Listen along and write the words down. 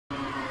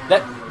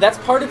That's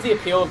part of the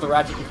appeal of the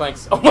Ratchet and Clank.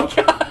 Oh my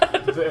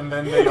god! And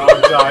then they all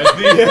die at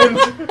the end.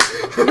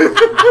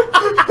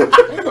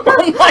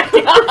 Oh my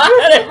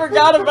god! I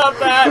forgot about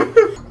that.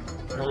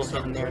 A little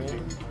hidden there.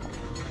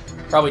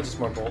 Probably just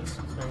more bolts.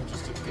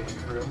 Just to get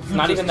through.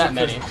 Not even that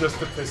many. Just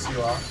to piss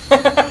you off.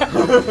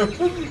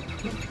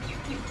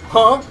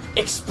 Huh?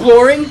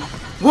 Exploring?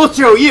 We'll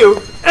show you.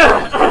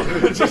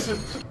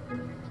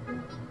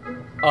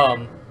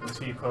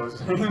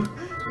 T-posing.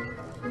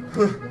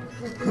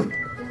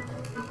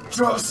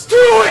 Just do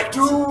it!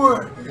 Do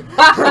it!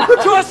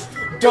 Just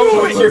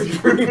don't let your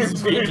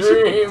dreams be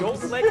dreams.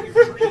 Don't let your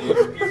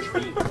dreams be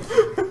dreams.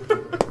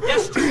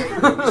 Yesterday,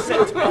 you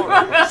said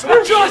tomorrow. So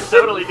just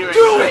totally doing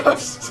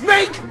it.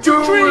 Make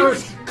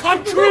dreams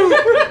come true.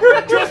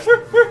 Just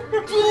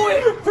do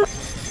it.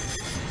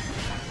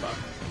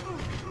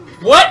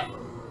 What?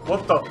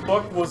 What the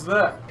fuck was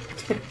that?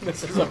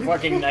 This is a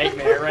fucking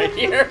nightmare right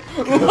here.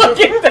 Look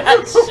at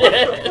that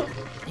shit.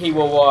 He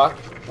will walk.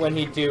 When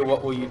he do,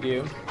 what will you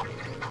do?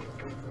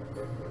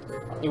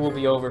 It will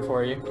be over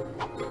for you.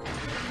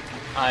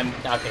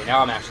 Okay, now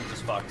I'm actually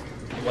just fucked.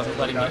 It wasn't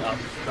letting me up.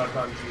 Stuck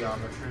on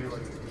geometry,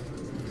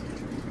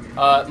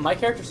 my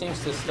character seems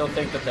to still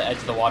think that the edge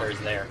of the water is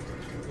there.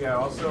 Yeah,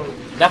 also...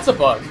 That's a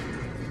bug.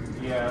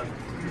 Yeah,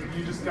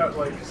 you just got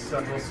like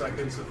several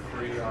seconds of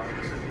free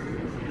arms.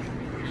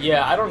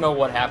 Yeah, I don't know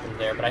what happened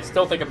there, but I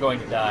still think I'm going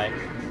to die.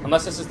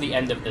 Unless this is the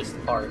end of this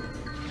part.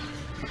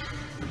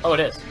 Oh, it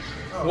is.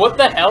 Oh. What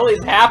the hell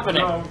is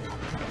happening? No,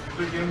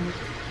 begin...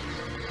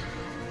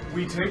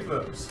 We take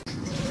those.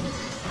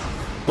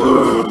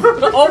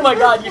 Oh my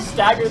god, you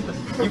staggered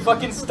you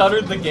fucking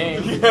stuttered the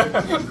game.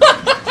 Yeah.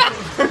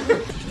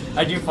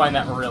 I do find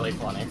that really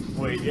funny.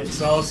 Wait, it's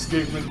all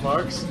escapement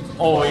marks?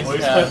 Always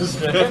has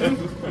been.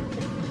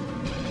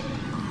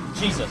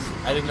 Jesus,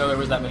 I didn't know there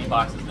was that many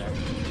boxes there.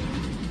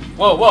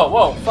 Whoa, whoa,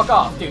 whoa, fuck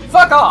off, dude.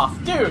 Fuck off,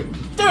 dude,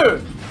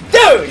 dude,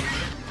 dude!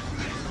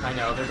 I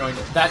know, they're going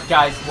to... That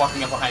guy's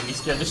walking up behind me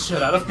scared the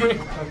shit out of me.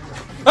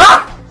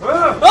 Ah!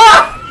 Ah!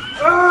 Ah!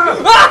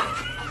 Ah!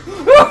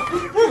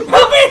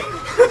 Help me!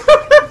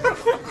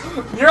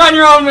 You're on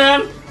your own,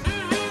 man.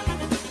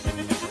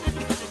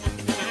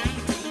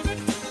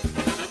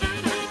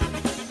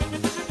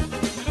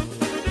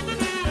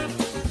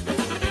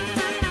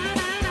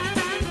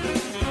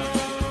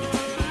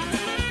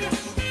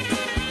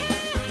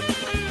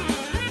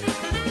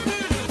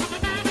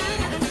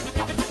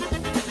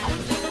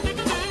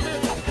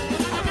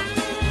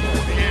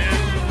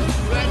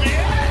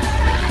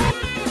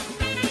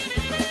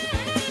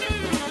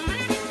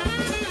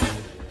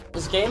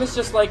 This game is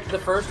just like the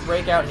first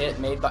breakout hit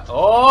made by—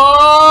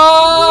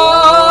 Oh!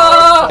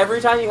 Every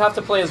time you have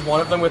to play as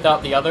one of them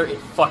without the other, it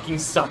fucking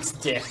sucks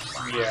dick.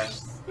 Yeah.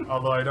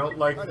 Although I don't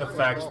like the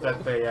fact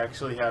that they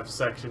actually have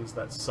sections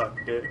that suck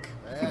dick.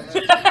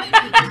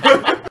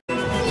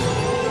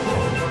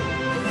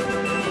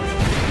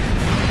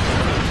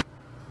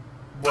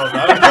 Well,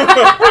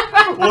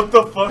 that— what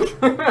the fuck?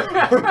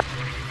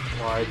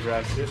 Why,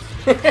 Ratchet?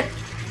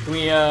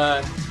 We,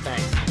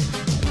 thanks.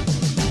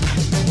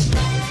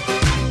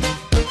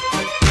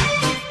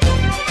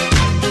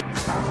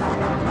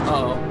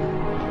 Uh-oh.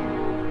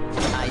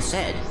 I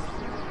said.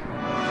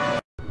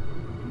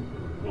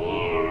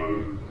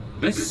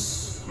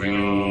 This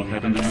will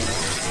happen. Be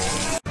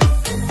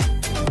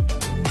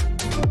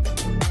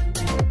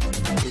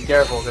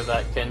careful, because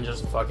that can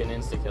just fucking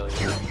insta-kill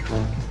you. I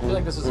feel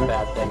like this is a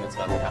bad thing that's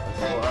gotta happen.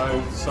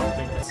 Well,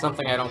 something. It's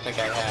something I don't think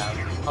I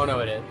have. Oh no,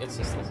 it is. It's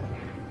just this.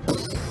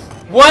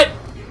 What?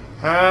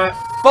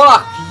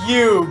 Fuck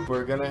you!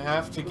 We're gonna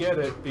have to get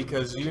it,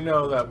 because you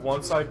know that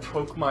once I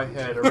poke my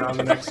head around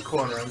the next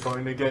corner, I'm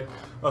going to get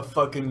a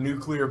fucking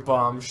nuclear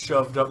bomb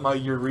shoved up my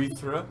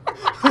urethra.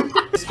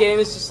 This game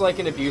is just like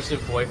an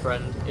abusive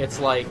boyfriend. It's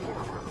like,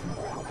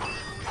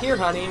 here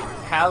honey,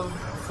 have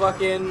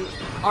fucking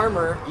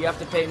armor you have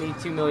to pay me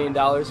 $2 million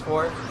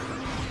for.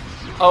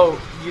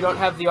 Oh, you don't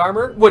have the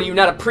armor? What, do you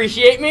not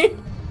appreciate me?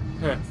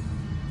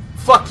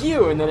 Fuck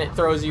you! And then it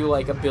throws you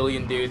like a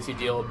billion dudes who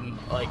deal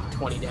like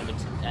 20 damage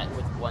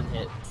with one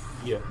hit.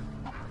 Yeah.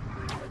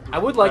 I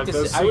would like to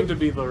see. I would to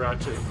be the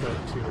Ratchet and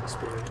Clank 2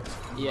 experience.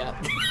 Yeah.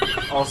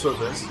 Also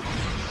this.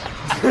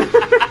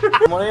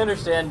 From what I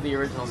understand, the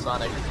original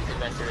Sonic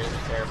Adventure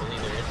isn't terrible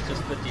either.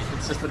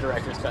 It's just the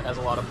director's cut has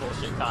a lot of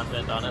bullshit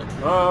content on it.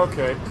 Oh,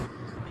 okay.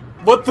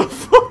 What the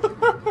fuck?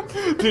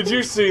 Did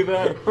you see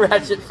that?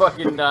 Ratchet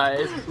fucking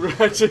dies.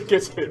 Ratchet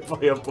gets hit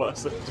by a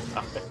bus and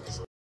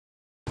dies.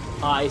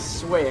 I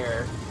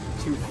swear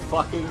to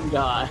fucking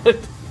God.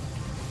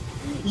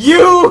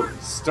 You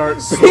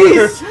start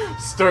swearing.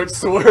 Start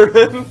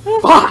swearing.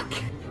 Fuck!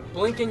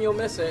 Blink and you'll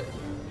miss it.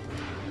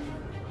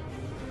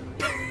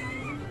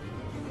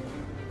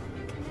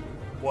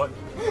 What?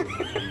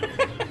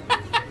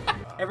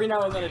 Every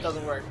now and then it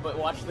doesn't work, but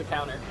watch the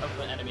counter of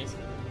the enemies.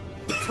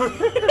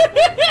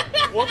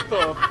 What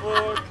the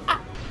fuck?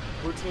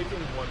 We're taking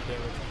 1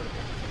 damage per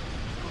hit.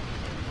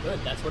 Good,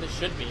 that's what it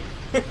should be.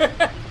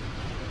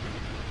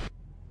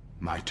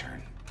 My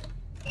turn.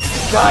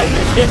 Die,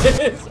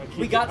 bitches!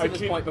 We got to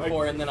this point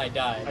before and then I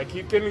died. I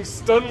keep getting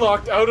stun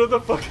locked out of the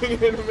fucking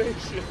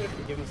animation.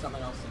 Give him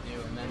something else to do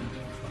and then...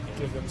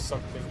 Give him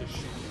something to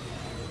shoot.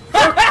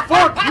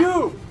 Fuck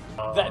you!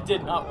 That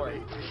did not work.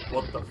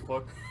 What the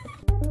fuck?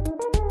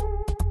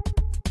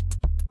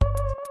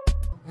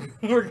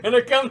 We're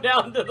gonna come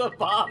down to the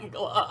bomb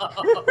glove.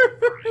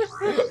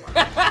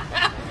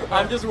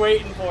 I'm just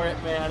waiting for it,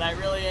 man. I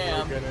really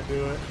am. We're gonna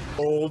do it.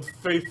 Old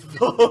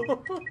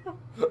Faithful.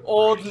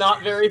 Old,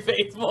 not very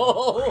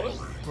faithful.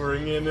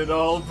 Bringing it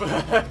all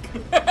back.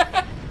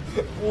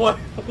 What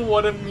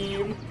a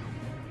meme.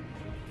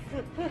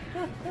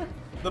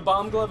 The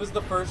bomb glove is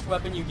the first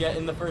weapon you get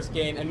in the first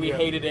game, and we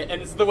hated it,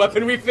 and it's the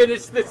weapon we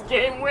finished this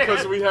game with.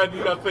 Because we had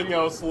nothing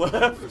else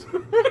left.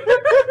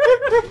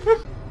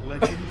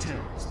 Legend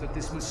tells that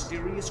this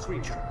mysterious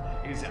creature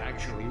is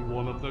actually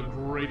one of the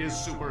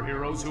greatest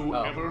superheroes who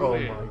ever Oh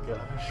lived. my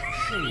gosh.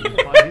 Shamed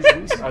by his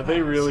recent Are they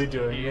past, really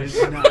doing he this?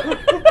 is now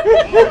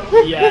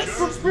Yes.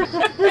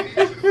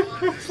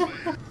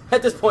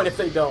 At this point, if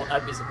they don't,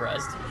 I'd be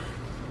surprised.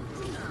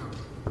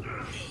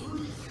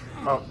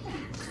 Oh.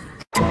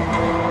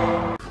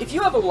 If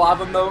you have a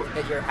lava moat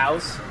at your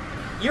house,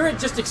 you're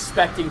just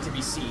expecting to be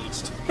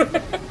sieged.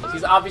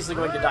 He's obviously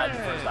going to die at the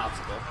first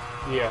obstacle.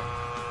 Yeah.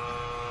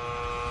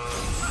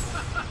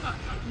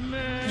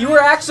 You were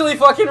actually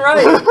fucking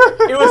right.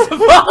 It was a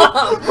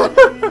bomb.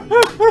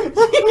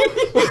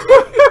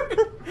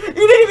 You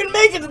didn't even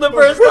make it to the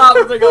first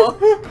obstacle.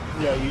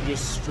 Yeah, you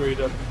just straight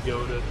up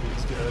Yoda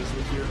these guys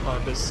with your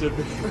Honda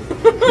Civic.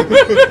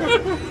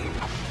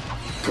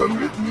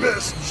 Commit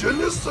mass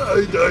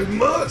genocide, I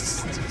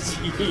must!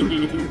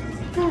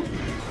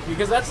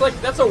 Because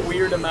that's a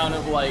weird amount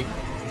of like,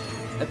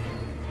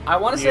 I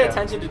want to say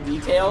attention to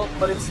detail,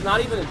 but it's not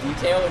even a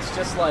detail, it's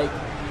just like,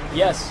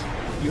 yes,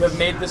 you have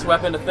made this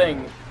weapon a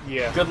thing.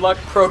 Yeah. Good luck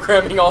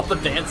programming all the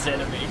dance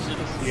animations.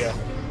 Yeah.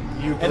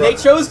 And they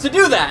chose to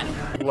do that!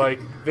 Like,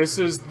 this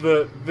is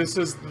the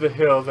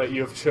hill that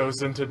you have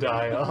chosen to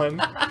die on.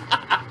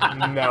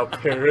 Now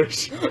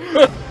perish.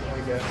 I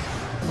guess.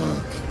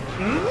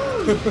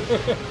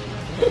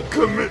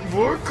 Commit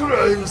war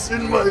crimes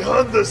in my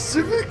Honda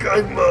Civic,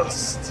 I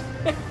must!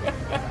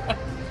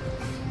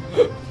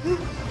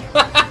 I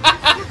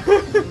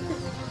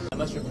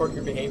must report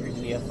your behavior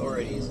to the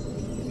authorities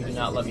if you do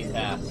not let me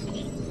pass.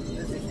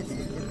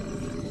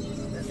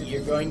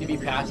 You're going to be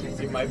passing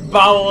through my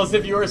bowels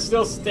if you are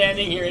still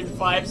standing here in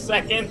 5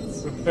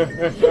 seconds.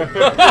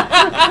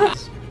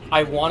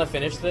 I want to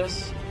finish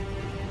this.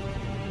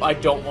 I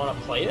don't want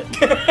to play it.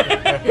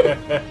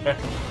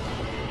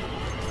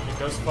 It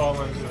does fall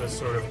into the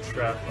sort of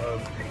trap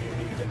of you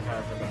need to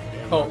have enough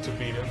ammo to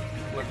beat him.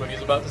 Look what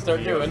he's about to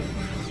start doing.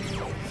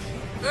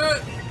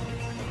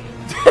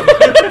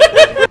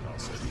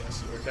 Also,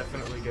 yes, we're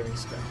definitely getting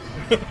stuck.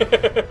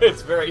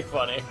 It's very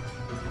funny.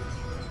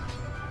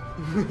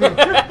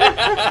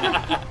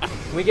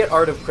 Can we get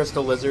Art of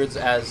Crystal Lizards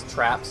as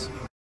traps?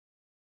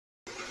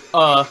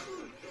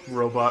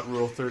 Robot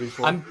Rule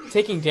 34. I'm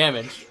taking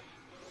damage.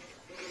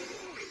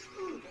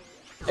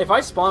 If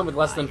I spawn with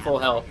less than full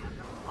health,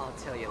 I'll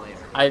tell you later.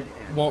 I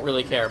won't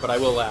really care, but I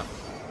will laugh.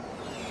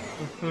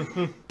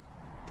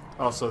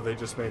 Also, they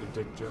just made a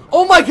dick joke.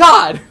 Oh my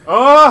god!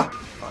 Ah!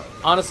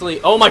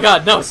 Honestly, oh my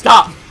god, no,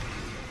 stop!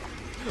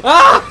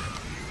 Ah!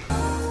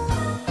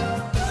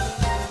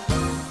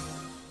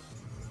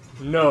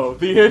 No,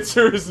 the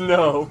answer is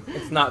no.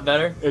 It's not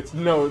better? It's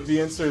no, the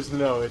answer is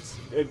no. It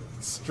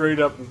straight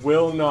up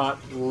will not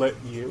let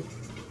you.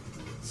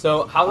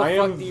 So, how the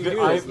fuck do you do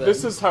this, then?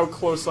 This is how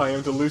close I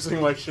am to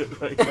losing my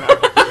shit right now.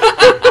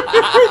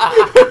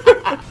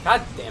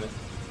 God damn it.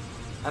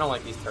 I don't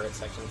like these turret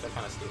sections, they're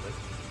kind of stupid.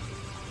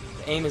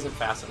 The aim isn't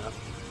fast enough.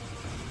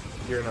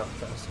 You're not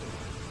fast enough.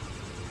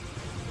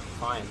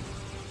 Fine.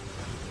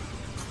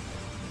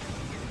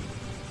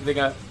 You think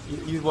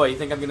you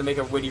think I'm gonna make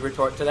a witty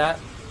retort to that?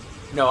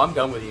 No, I'm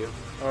done with you.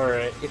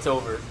 Alright. It's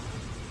over.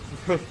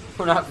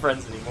 We're not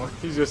friends anymore.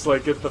 He's just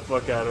like, get the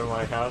fuck out of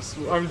my house.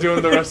 I'm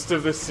doing the rest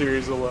of this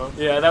series alone.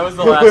 Yeah, that was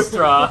the last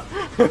straw.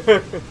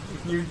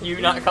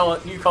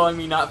 You calling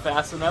me not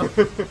fast enough?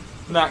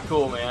 Not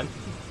cool, man.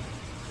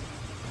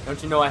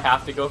 Don't you know I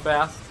have to go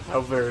fast?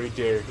 How very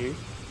dare he?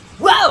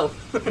 Whoa!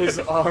 His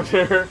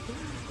honor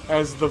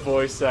as the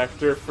voice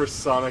actor for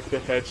Sonic the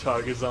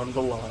Hedgehog is on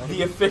the line.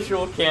 The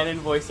official canon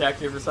voice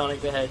actor for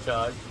Sonic the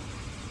Hedgehog.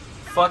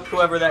 Fuck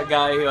whoever that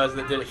guy was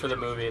that did it for the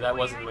movie. That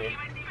wasn't me.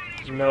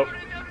 Nope.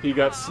 He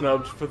got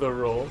snubbed for the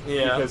role.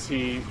 Yeah. Because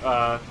he,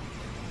 I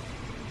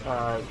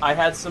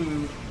had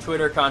some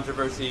Twitter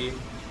controversy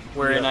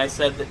wherein I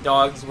said that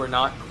dogs were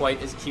not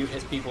quite as cute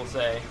as people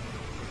say.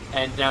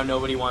 And now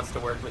nobody wants to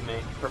work with me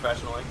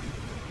professionally.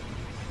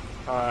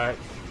 Alright.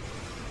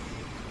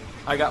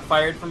 I got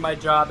fired from my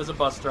job as a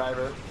bus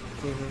driver.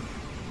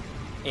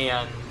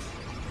 And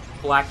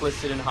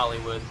blacklisted in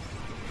Hollywood.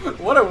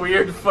 What a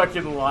weird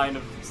fucking line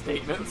of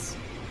statements.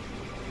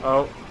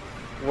 Oh.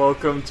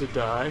 Welcome to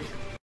die.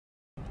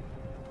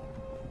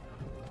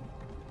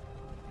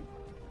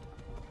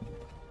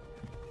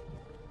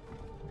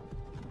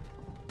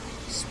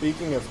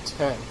 Speaking of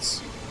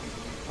tents,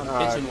 I'm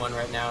pitching one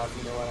right now, if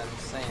you know what I'm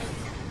saying.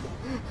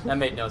 That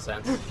made no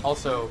sense.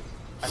 Also,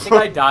 I think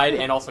I died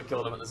and also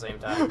killed him at the same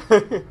time.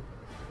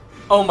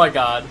 Oh my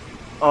god.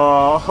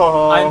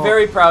 oh, I'm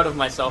very proud of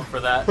myself for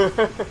that.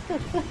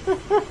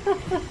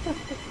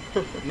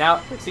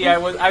 Now, see, I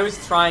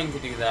was trying to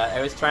do that.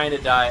 I was trying to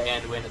die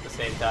and win at the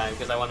same time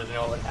because I wanted to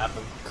know what would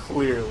happen.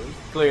 Clearly.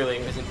 Clearly,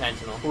 it was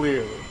intentional.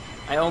 Clearly.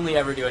 I only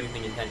ever do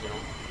anything intentional.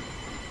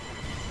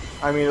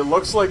 I mean, it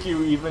looks like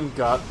you even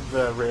got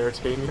the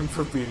raritanium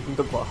for beating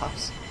the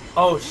boss.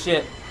 Oh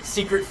shit!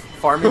 Secret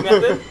farming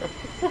method?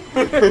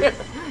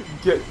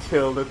 Get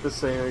killed at the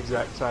same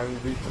exact time you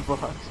beat the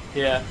boss.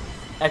 Yeah.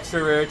 Extra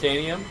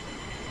raritanium.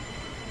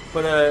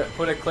 Put a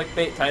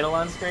clickbait title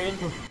on screen.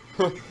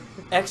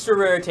 Extra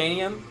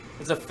raritanium.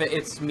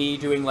 It's me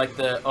doing like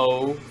the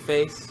O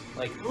face,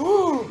 like.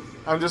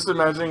 I'm just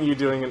imagining you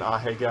doing an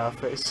ahegao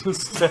face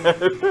instead.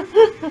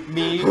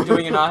 Me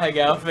doing an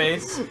ahegao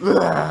face.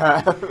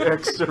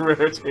 Extra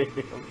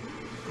raritanium.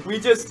 We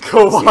just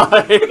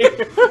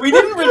Kawaii. we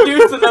didn't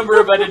reduce the number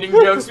of editing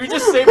jokes. We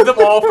just saved them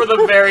all for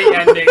the very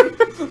ending.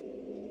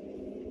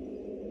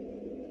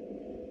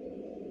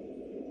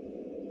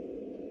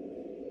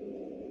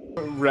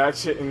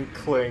 Ratchet and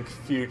Clank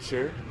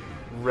future.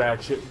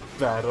 Ratchet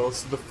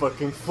battles the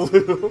fucking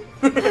flu.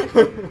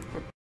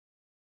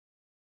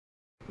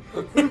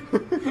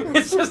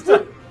 It's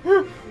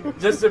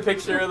just a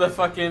picture of the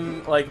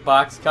fucking like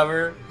box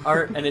cover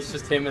art, and it's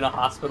just him in a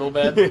hospital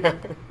bed. Yeah.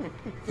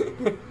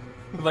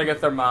 With like a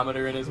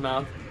thermometer in his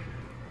mouth.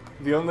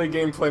 The only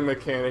gameplay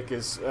mechanic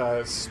is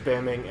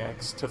spamming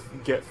X to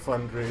get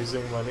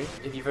fundraising money.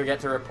 If you forget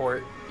to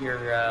report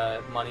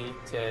your money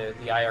to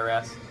the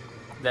IRS,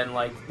 then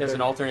like there's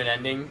an alternate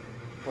ending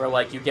where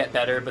like you get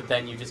better, but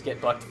then you just get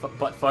butt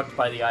fucked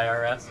by the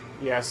IRS.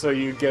 Yeah, so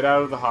you get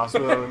out of the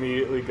hospital and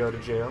immediately go to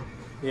jail.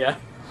 Yeah.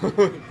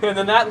 And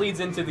then that leads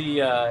into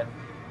the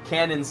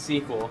canon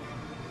sequel.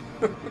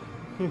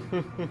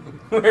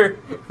 Where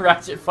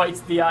Ratchet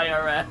fights the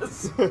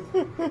IRS.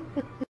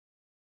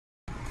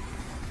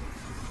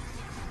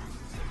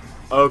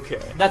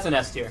 Okay. That's an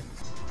S tier.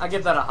 I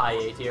give that a high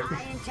A tier.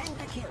 I intend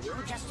to kill you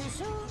just as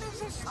soon as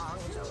this song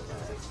is over.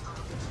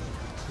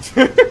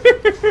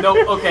 No,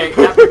 okay,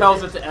 that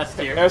propels it to S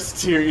tier.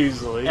 S tier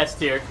easily. S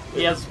tier.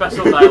 He has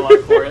special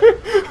dialogue for it.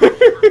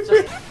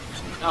 Just,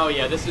 oh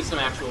yeah, this is some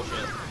actual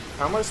shit.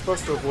 How am I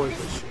supposed to avoid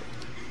this shit?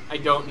 I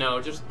don't know,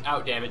 just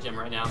out damage him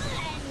right now.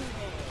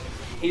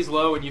 He's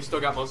low and you've still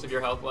got most of your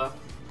health left.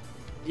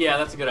 Yeah,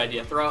 that's a good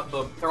idea. Throw out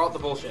the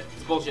bullshit.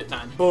 It's bullshit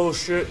time.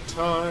 Bullshit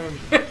time.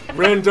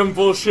 Random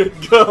bullshit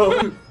go.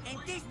 And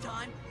this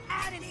time,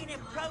 add an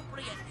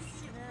inappropriate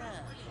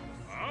slur.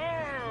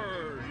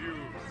 Arr, you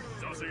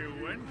sussy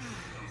wench.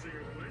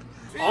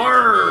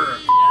 Arrgh!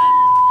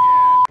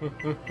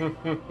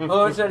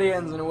 Hello,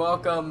 Shedians, and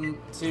welcome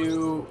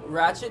to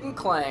Ratchet and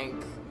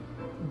Clank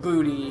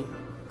Booty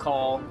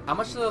Call. How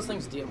much do those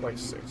things deal? Like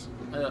 6.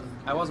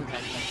 I wasn't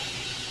paying attention.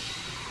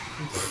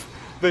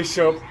 They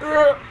show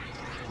up.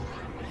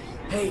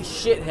 Hey,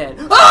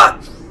 shithead. Ah!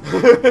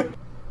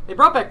 They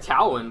brought back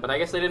Talwyn, but I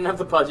guess they didn't have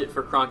the budget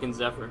for Kronk and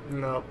Zephyr.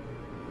 No.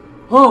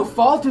 Oh,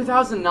 fall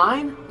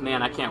 2009?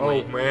 Man, I can't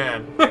wait. Oh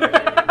man.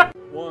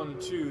 1,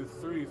 2,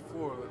 3,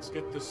 4. Let's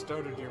get this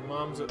started. Your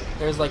mom's at.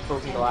 There's like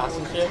broken glass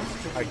and shit.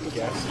 I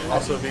guess.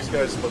 Also, these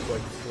guys look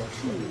like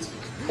fleshlights.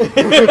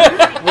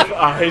 With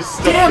eyes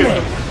stuck Damn in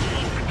it!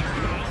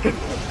 them.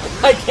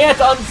 I can't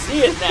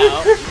unsee it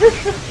now.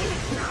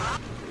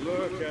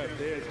 Look at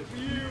this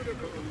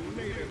beautiful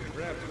native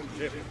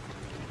craftsmanship.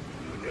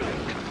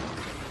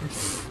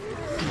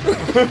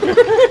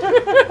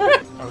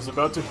 I was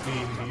about to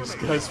beam these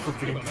guys for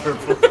being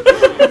purple.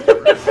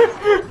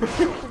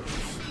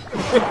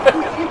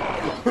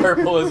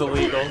 Purple is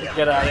illegal.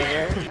 Get out of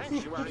here.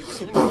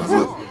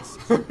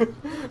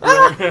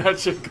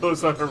 Ratchet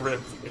goes on a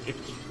rampage.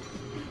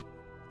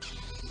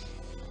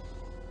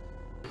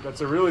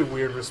 That's a really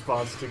weird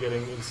response to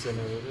getting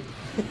incinerated.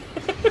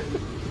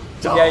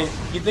 Yeah,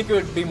 you'd think it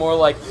would be more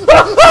like.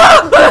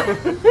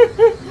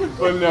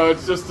 But no,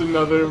 it's just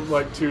another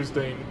like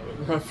Tuesday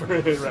for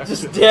Ratchet.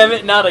 Just damn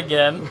it, not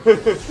again.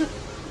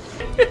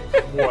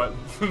 What?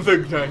 The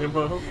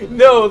dynamo?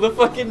 No, the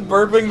fucking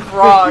burping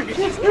frog.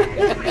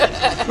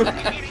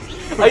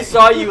 I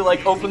saw you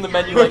like open the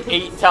menu like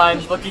 8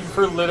 times looking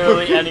for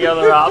literally any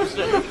other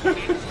option.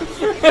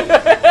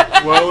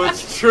 Well,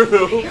 it's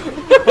true.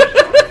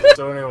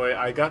 So anyway,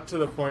 I got to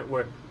the point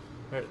where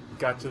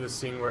got to the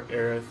scene where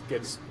Aerith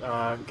gets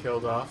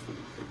killed off,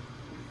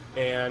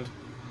 and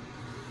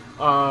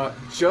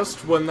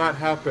just when that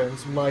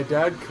happens, my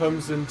dad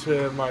comes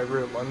into my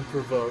room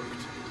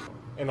unprovoked,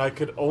 and I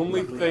could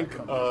only think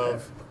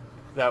of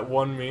that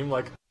one meme,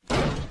 like,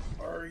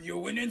 Are you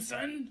winning,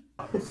 son?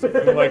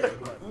 and like,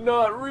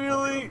 not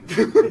really.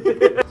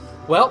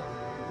 Well.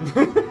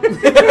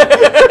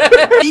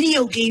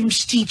 Video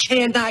games teach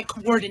hand-eye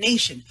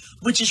coordination,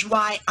 which is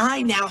why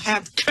I now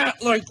have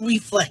cat-like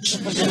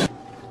reflexes.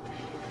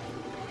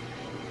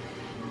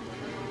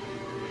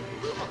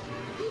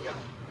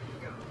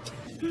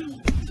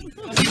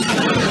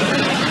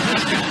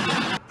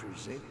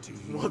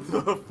 What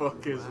the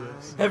fuck is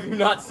this? Have you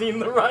not seen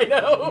the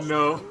Rhino?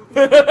 No.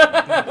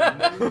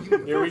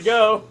 Here we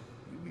go.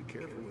 Be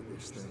careful with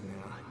this thing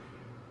now.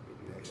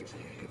 It packs a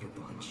heck of a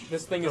punch.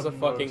 This thing is a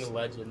fucking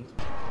legend.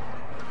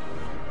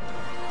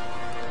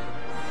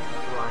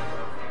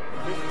 Rhino.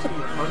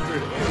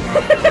 1,500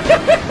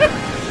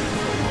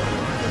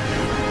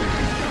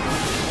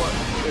 What?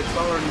 It's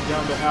already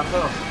down to half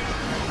health.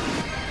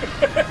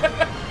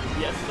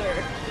 Yes, sir.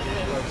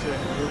 That's it.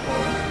 You're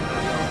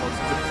almost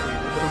depleted.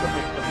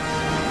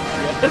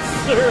 Yes,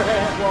 sir.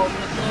 Well,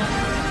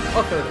 a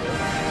third of it.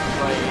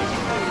 Right.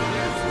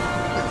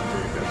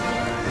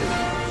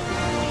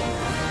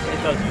 It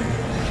does.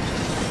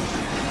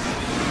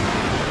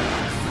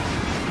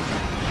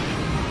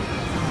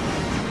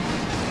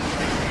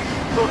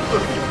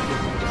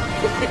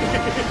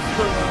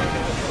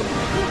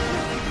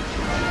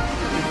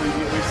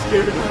 Immediately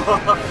scared him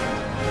off.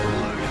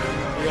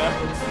 Yeah.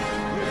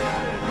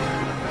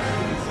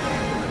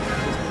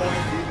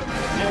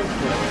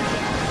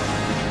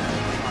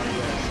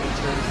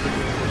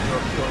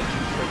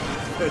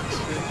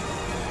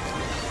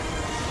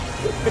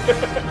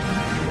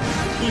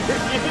 You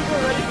think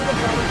we're ready for the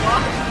final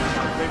boss? I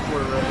think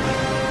we're ready.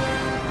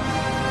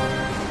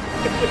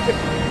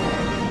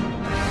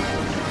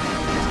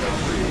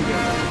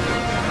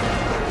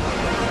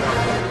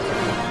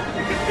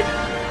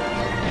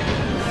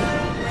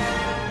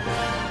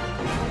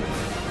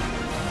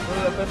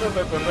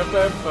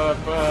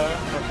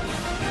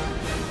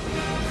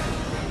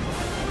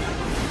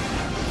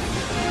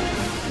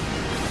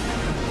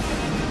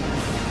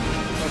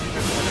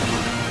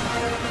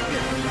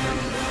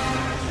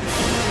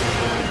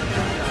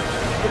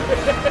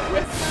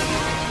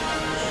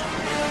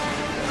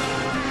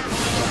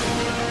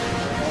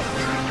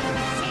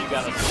 You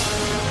got it.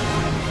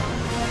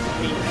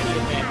 Need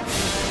advance.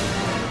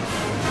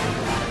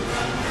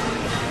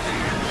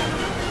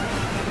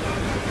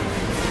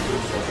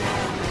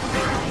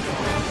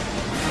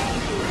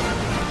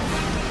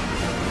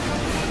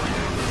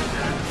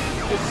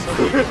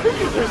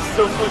 There's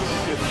so much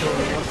shit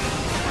going on.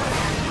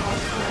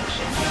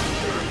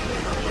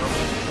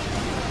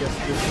 I guess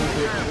this is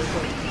it.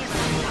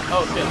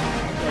 Oh shit.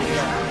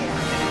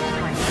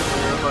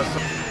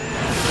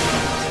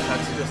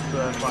 That's just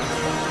the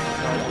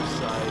final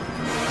side.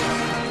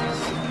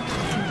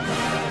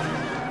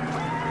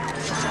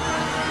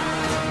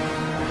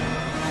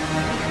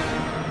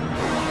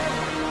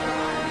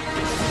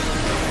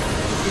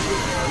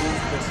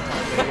 This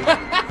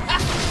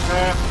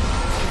time,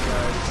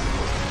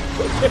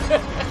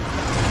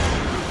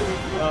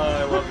 Oh,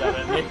 I love that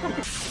ending.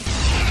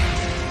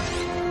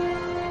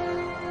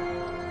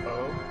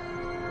 Oh.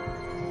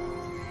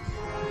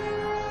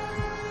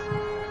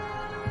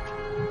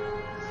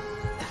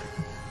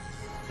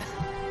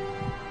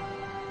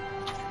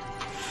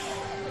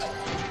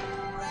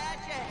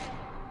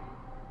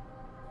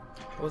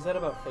 What was that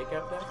about fake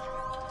out death?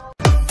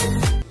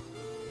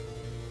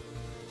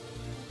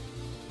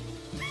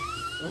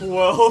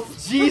 Well,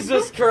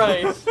 Jesus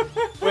Christ!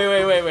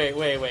 Wait.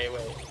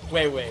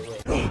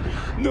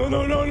 No.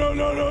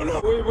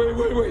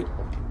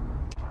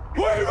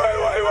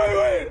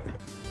 Wait.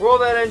 Roll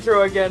that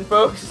intro again,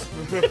 folks.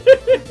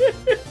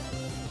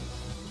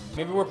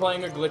 Maybe we're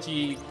playing a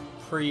glitchy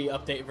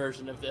pre-update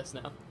version of this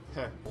now.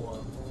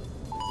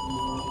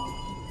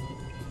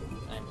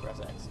 And press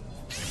X.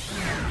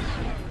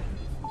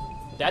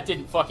 That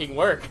didn't fucking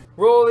work.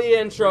 Roll the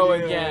intro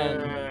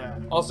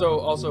again.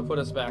 Also put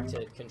us back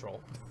to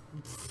control.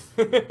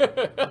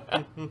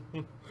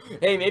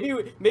 Hey,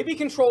 maybe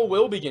control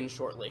will begin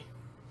shortly.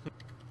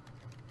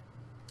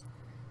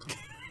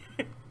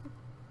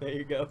 There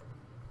you go.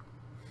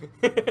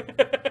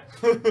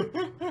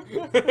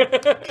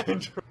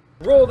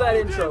 Roll that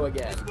intro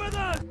again.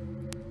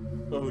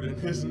 Odin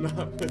is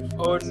not with us.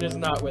 Odin is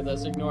not with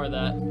us. Ignore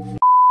that.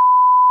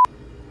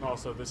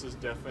 Also, this is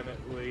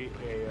definitely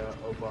a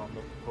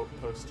Obama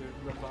poster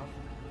ripoff.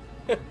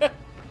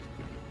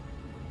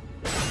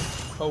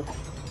 Hope.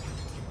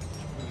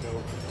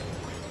 No.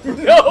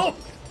 No!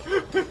 I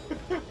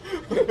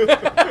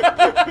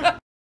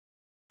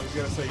was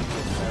gonna say you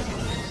can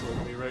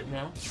imagine me right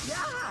now. Yeah!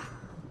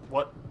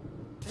 What?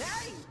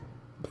 Hey!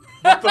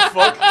 What the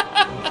fuck?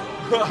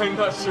 I'm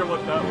not sure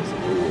what that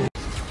was.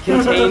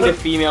 Contained a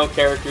female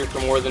character for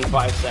more than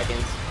 5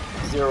 seconds.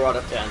 0 out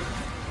of 10.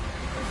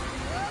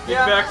 In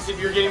fact, if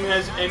your game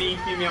has any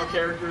female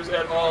characters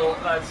at all,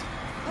 that's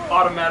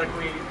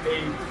automatically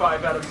a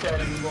 5 out of 10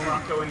 and will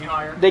not go any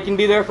higher. They can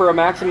be there for a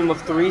maximum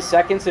of 3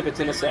 seconds if it's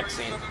in a sex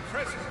scene.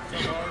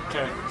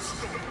 Okay.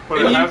 But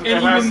And,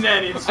 it has, even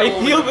then, it's I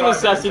only feel the 5 out of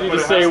necessity 10.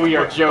 to say we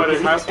are But joking.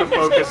 it has to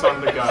focus on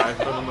the guy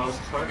for the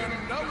most part.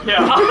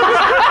 Yeah.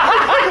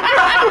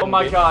 Oh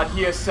my god,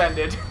 he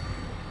ascended.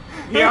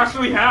 He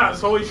actually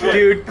has, holy shit.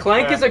 Dude,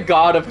 Clank is a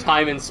god of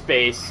time and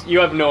space. You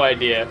have no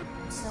idea.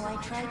 So I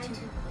tried to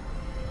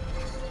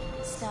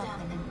stop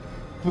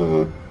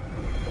him.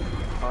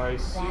 I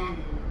see.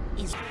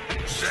 Is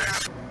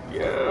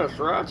Yes,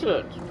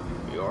 Ratchet.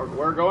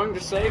 We're going to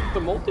save the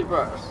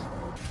multiverse.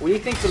 What do you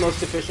think the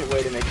most efficient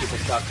way to make people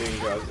stop doing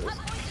drugs is?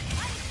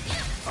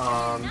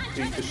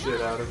 Beat the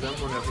shit out of them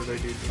whenever they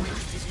do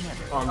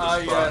things. On the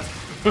Oh, spot.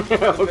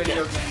 yeah. Okay.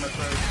 Video game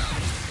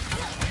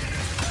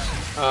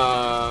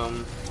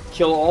approach.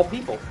 Kill all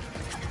people.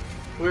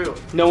 Really?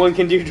 No one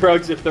can do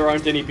drugs if there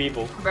aren't any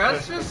people.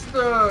 That's just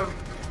the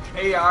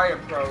AI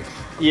approach.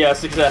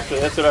 Yes, exactly.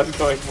 That's what I was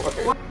going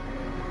for.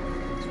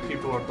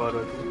 People are butt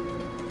ugly.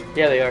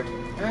 Yeah, they are.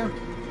 Yeah.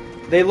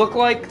 They look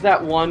like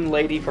that one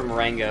lady from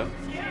Rango.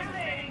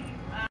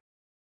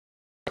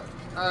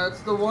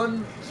 It's the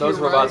one. Those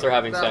to robots right, are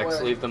having that sex.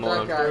 way. Leave them That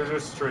alone. guy. They're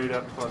just straight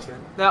up fucking.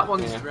 That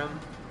one's Yeah.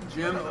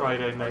 Jim.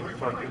 Friday night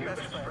fucking.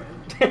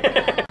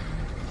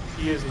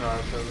 He is not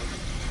a brother.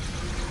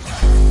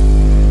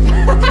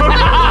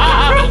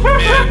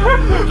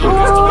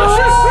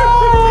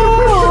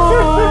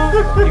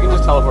 You can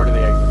just teleport to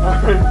the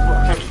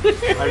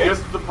exit. I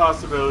guess the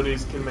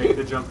possibilities can make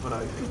the jump, but I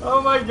can.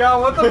 Oh my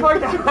god, what the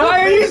fuck?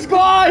 Why are you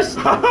squashed?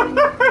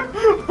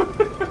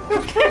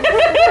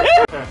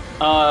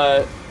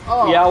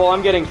 Oh. Yeah, well,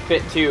 I'm getting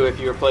fit too if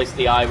you replace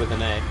the I with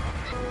an A. Is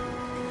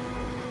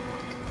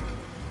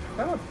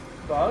that a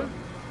bug?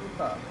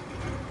 What's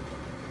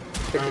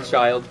Pick the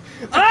child.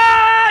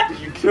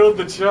 You killed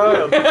the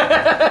child.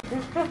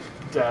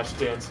 Dash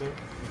dancing.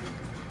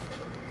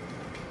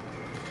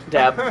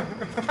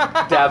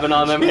 Dabbing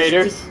on them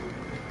haters.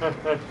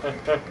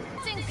 Pits.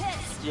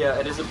 Yeah,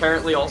 it is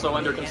apparently also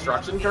under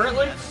construction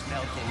currently.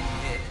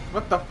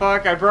 What the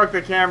fuck? I broke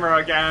the camera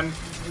again.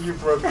 You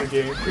broke the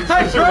game.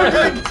 I broke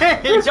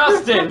the game!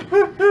 Justin,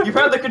 you've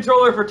had the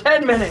controller for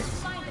 10 minutes.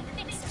 Find the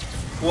fixer.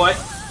 What?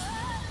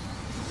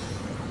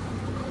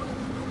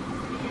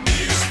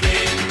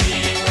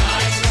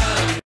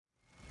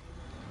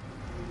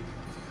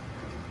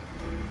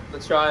 The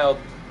child.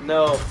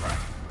 No.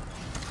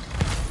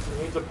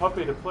 He needs a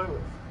puppy to play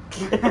with.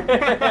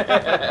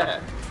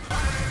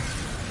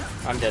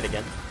 I'm dead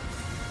again.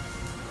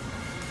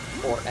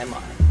 Or am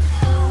I?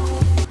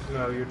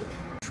 No, you're dead.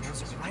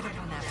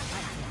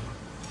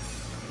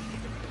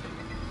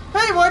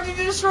 Hey, why'd you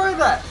destroy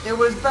that? It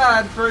was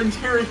bad for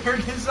interior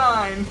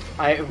design.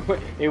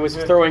 It was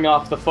throwing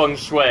off the feng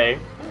shui.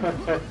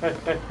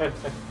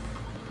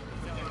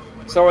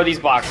 So are these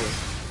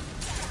boxes.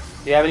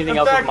 Do you have anything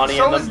else with money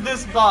so in is them?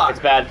 this bot. It's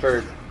bad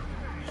for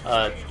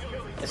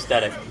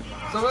aesthetic.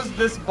 So is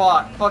this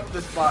bot. Fuck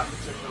this bot in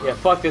particular. Yeah,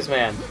 fuck this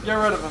man. Get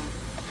rid of him.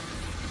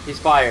 He's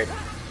fired.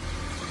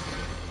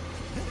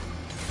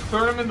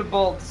 Turn him into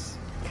bolts.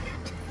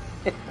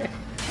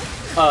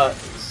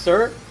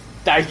 Sir?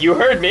 You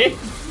heard me.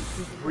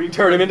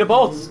 Turn him into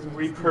bolts.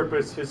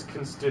 Repurpose his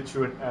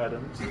constituent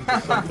atoms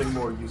into something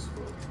more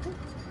useful.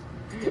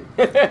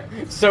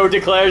 So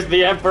declares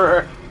the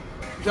Emperor.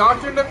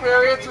 Dr.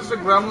 Nefarious is a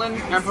gremlin,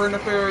 Emperor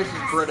Nefarious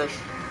is British.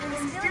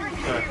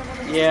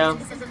 Yeah.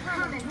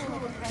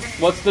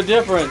 What's the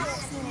difference?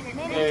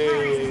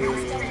 Hey.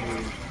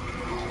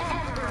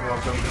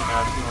 Welcome to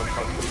National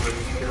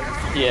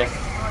Public. Yeah.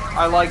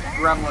 I like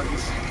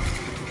gremlins.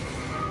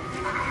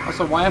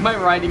 Also, why am I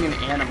riding an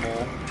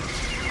animal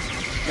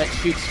that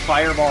shoots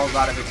fireballs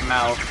out of its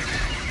mouth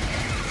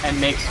and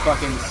makes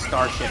fucking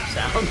starship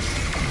sounds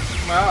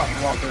Wow.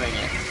 while doing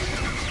it?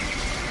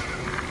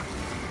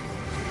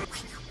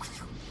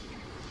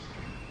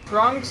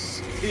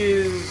 Trunks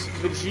is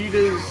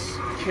Vegeta's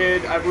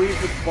kid, I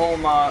believe with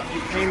Bulma. He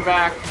came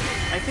back,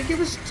 I think it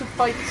was to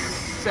fight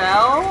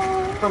Cell?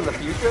 From the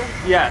future?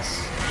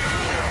 Yes.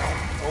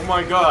 Oh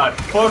my god,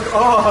 fuck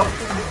off!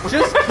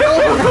 Just kill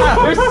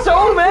them. There's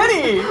so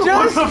many!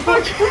 Just, What the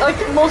fuck? like,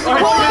 most of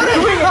them aren't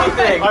doing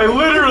anything! I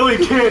literally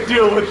can't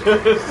deal with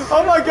this!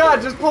 Oh my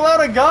god, just pull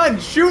out a gun,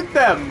 shoot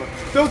them!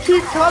 They'll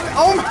keep coming.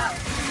 Oh my.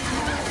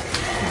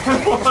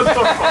 What the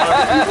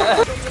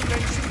fuck?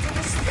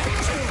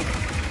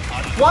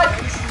 What?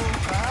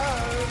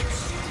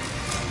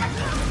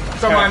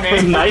 Come on,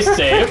 man. Nice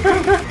save.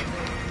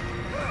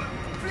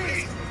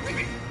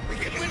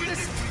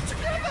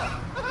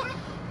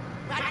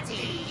 What do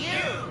you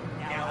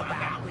know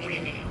about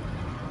winning?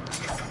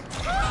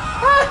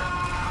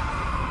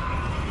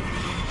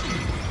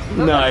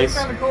 Nice.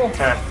 Kind of cool.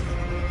 Okay.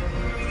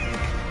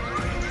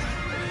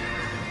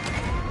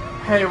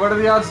 Hey, what are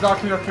the odds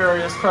Dr.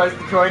 Nefarious tries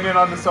to join in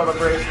on the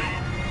celebration?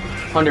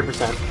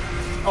 100%.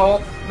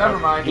 Oh, never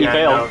mind. He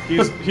failed. No,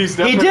 he's He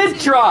definitely, did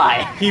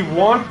try! He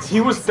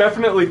was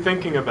definitely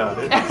thinking about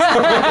it.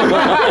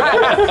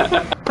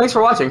 Thanks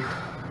for watching.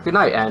 Good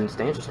night, and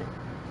stay interesting.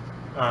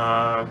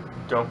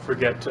 Don't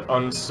forget to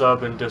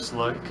unsub and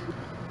dislike.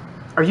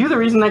 Are you the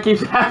reason that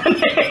keeps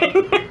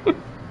happening?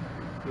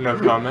 No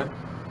comment.